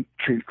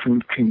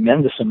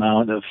tremendous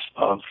amount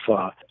of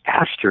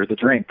after the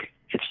drink.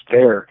 It's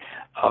there.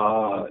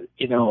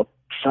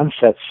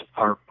 Sunsets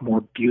are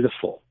more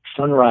beautiful.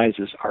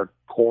 Sunrises are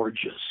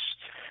gorgeous.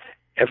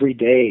 Every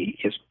day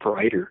is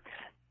brighter.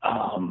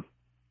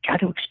 Got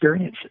to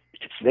experience it.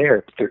 It's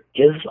there. But there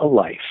is a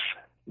life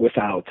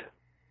without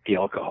the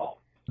alcohol.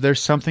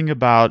 There's something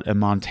about a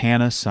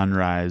Montana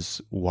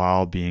sunrise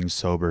while being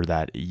sober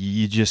that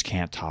you just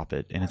can't top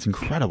it, and it's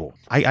incredible.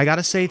 I got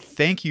to say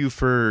thank you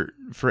for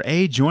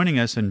A, joining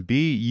us, and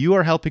B, you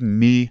are helping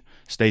me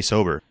stay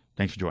sober.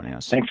 Thanks for joining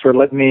us. Thanks for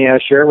letting me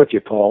share with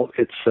you, Paul.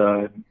 It's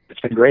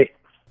been great.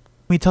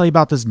 Let me tell you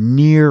about this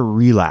near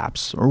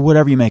relapse, or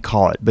whatever you may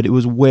call it, but it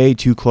was way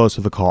too close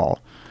of a call.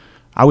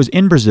 I was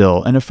in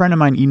Brazil, and a friend of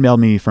mine emailed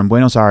me from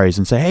Buenos Aires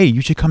and said, hey, you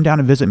should come down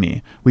and visit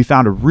me. We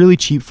found a really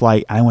cheap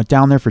flight. I went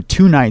down there for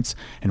 2 nights,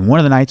 and one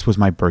of the nights was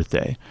my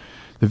birthday.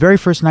 The very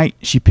first night,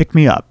 she picked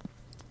me up,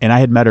 and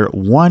I had met her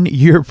 1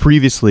 year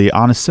previously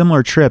on a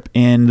similar trip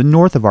in the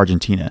north of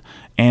Argentina,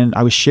 and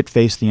I was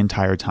shit-faced the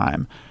entire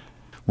time.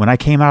 When I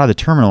came out of the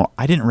terminal,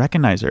 I didn't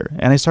recognize her,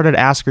 and I started to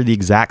ask her the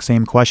exact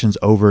same questions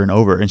over and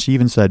over, and she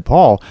even said,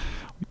 Paul,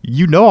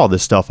 you know all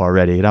this stuff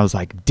already. And I was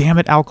like, damn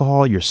it,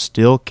 alcohol, you're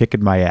still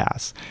kicking my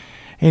ass.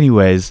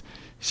 Anyways,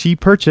 she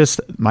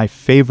purchased my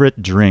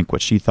favorite drink,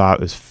 which she thought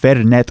was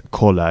Fernet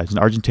Cola. It's an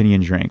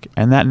Argentinian drink.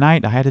 And that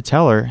night I had to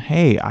tell her,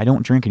 hey, I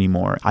don't drink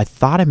anymore. I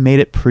thought I made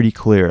it pretty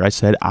clear. I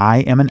said, I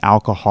am an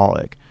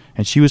alcoholic.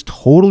 And she was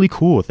totally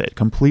cool with it,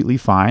 completely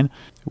fine.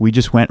 We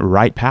just went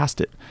right past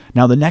it.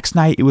 Now, the next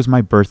night, it was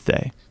my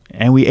birthday.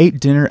 And we ate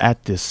dinner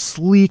at this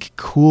sleek,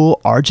 cool,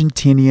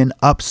 Argentinian,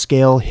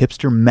 upscale,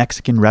 hipster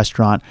Mexican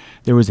restaurant.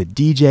 There was a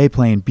DJ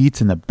playing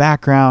beats in the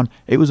background.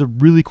 It was a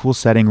really cool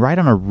setting right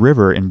on a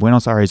river in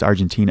Buenos Aires,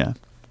 Argentina.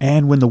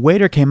 And when the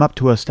waiter came up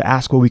to us to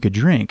ask what we could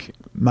drink,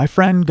 my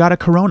friend got a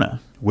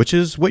Corona, which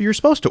is what you're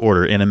supposed to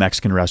order in a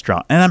Mexican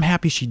restaurant. And I'm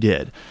happy she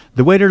did.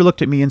 The waiter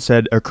looked at me and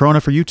said, a Corona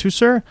for you too,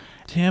 sir?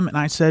 Tim, and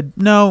I said,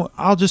 no,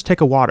 I'll just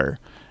take a water.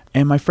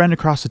 And my friend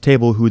across the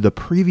table, who the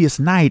previous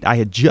night I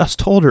had just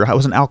told her I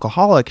was an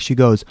alcoholic, she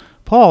goes,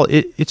 Paul,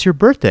 it's your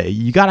birthday.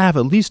 You got to have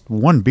at least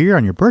 1 beer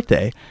on your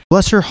birthday.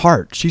 Bless her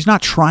heart. She's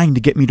not trying to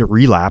get me to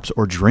relapse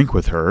or drink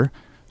with her.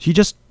 She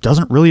just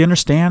doesn't really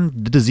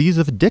understand the disease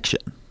of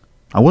addiction.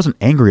 I wasn't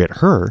angry at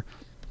her.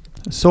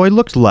 So I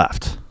looked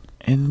left,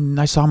 and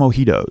I saw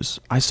mojitos.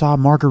 I saw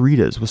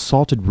margaritas with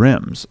salted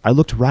rims. I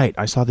looked right.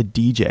 I saw the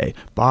DJ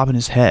bobbing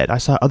his head. I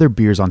saw other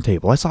beers on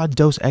table. I saw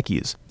Dos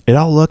Equis. It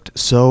all looked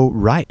so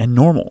right and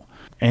normal.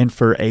 And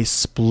for a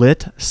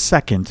split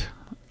second,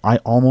 I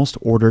almost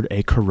ordered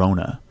a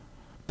Corona.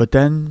 But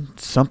then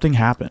something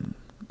happened.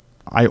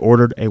 I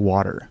ordered a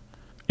water.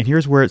 And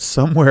here's where it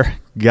somewhere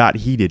got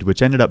heated,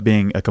 which ended up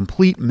being a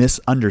complete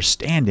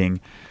misunderstanding.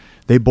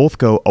 They both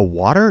go, a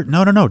water?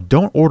 No,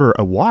 don't order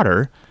a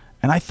water.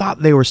 And I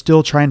thought they were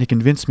still trying to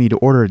convince me to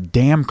order a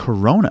damn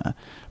Corona.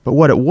 But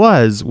what it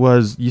was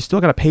you still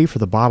got to pay for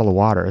the bottle of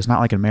water. It's not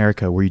like in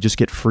America where you just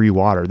get free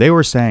water. They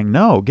were saying,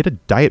 no, get a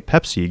Diet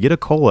Pepsi, get a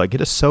cola, get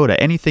a soda,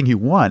 anything you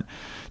want.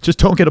 Just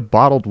don't get a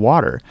bottled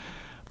water.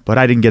 But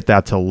I didn't get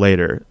that till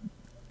later.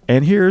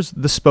 And here's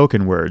the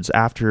spoken words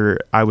after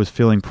I was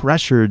feeling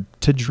pressured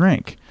to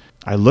drink.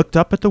 I looked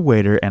up at the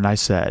waiter and I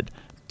said,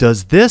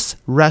 does this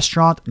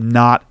restaurant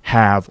not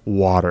have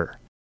water?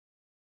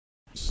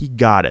 He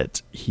got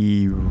it.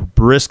 He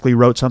briskly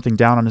wrote something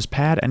down on his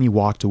pad and he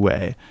walked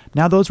away.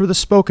 Now those were the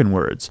spoken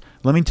words.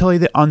 Let me tell you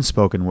the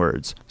unspoken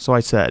words. So I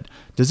said,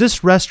 does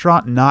this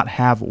restaurant not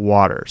have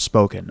water?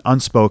 Spoken,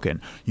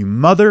 unspoken. You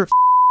mother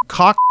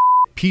cock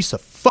piece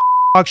of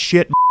dog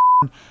shit.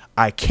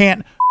 I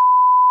can't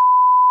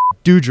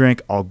do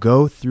drink. I'll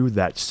go through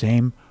that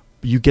same.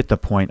 You get the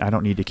point. I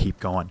don't need to keep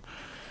going.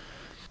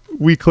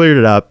 We cleared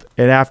it up,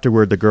 and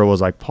afterward, the girl was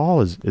like,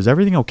 Paul, is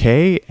everything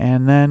okay?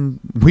 And then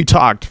we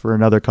talked for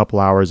another couple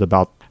hours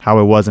about how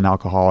I was an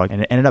alcoholic,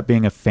 and it ended up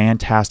being a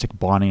fantastic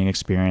bonding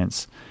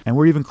experience. And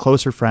we're even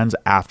closer friends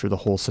after the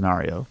whole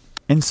scenario.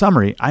 In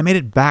summary, I made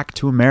it back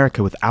to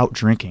America without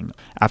drinking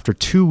after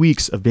 2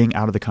 weeks of being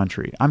out of the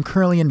country. I'm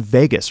currently in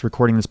Vegas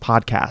recording this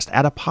podcast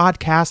at a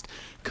podcast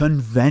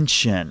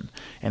convention,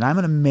 and I'm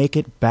going to make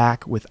it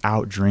back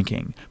without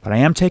drinking, but I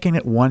am taking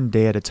it one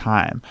day at a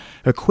time.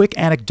 A quick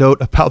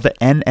anecdote about the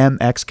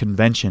NMX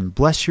convention.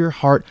 Bless your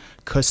heart,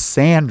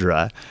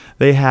 Cassandra.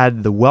 They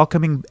had the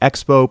Welcoming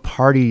Expo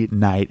party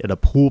night at a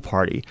pool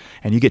party,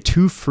 and you get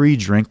 2 free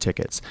drink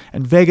tickets.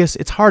 In Vegas,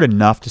 it's hard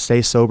enough to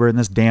stay sober in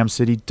this damn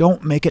city.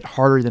 Don't make it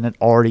harder than it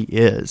already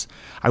is.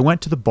 I went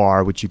to the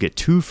bar, which you get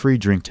 2 free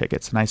drink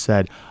tickets, and I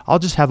said, I'll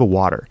just have a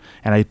water.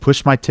 And I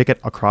pushed my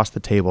ticket across the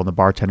table, and the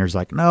bartender's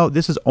like, no,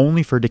 this is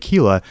only for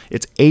tequila.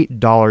 It's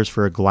 $8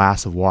 for a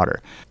glass of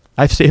water.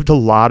 I've saved a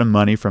lot of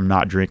money from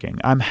not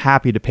drinking. I'm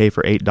happy to pay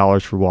for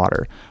 $8 for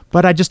water.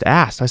 But I just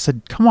asked. I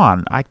said, come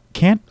on, I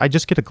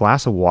just get a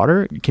glass of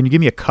water? Can you give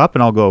me a cup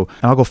and I'll go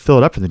fill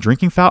it up from the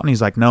drinking fountain?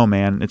 He's like, no,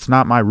 man, it's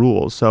not my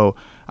rules. So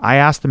I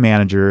asked the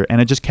manager, and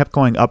it just kept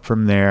going up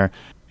from there.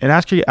 And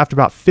actually, after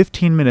about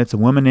 15 minutes, a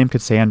woman named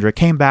Cassandra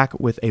came back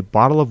with a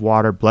bottle of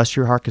water. Bless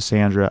your heart,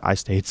 Cassandra. I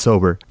stayed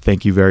sober.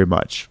 Thank you very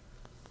much.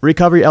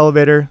 Recovery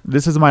Elevator,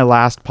 this is my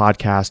last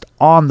podcast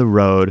on the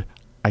road.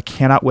 I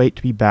cannot wait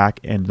to be back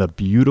in the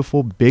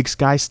beautiful Big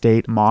Sky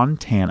State,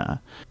 Montana.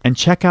 And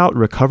check out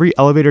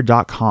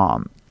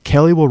recoveryelevator.com.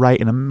 Kelly will write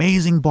an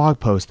amazing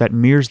blog post that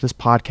mirrors this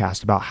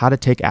podcast about how to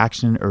take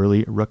action in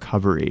early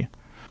recovery.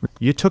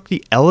 You took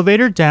the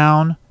elevator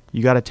down.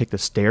 You got to take the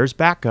stairs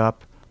back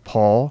up.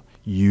 Paul,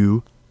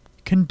 you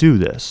can do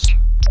this.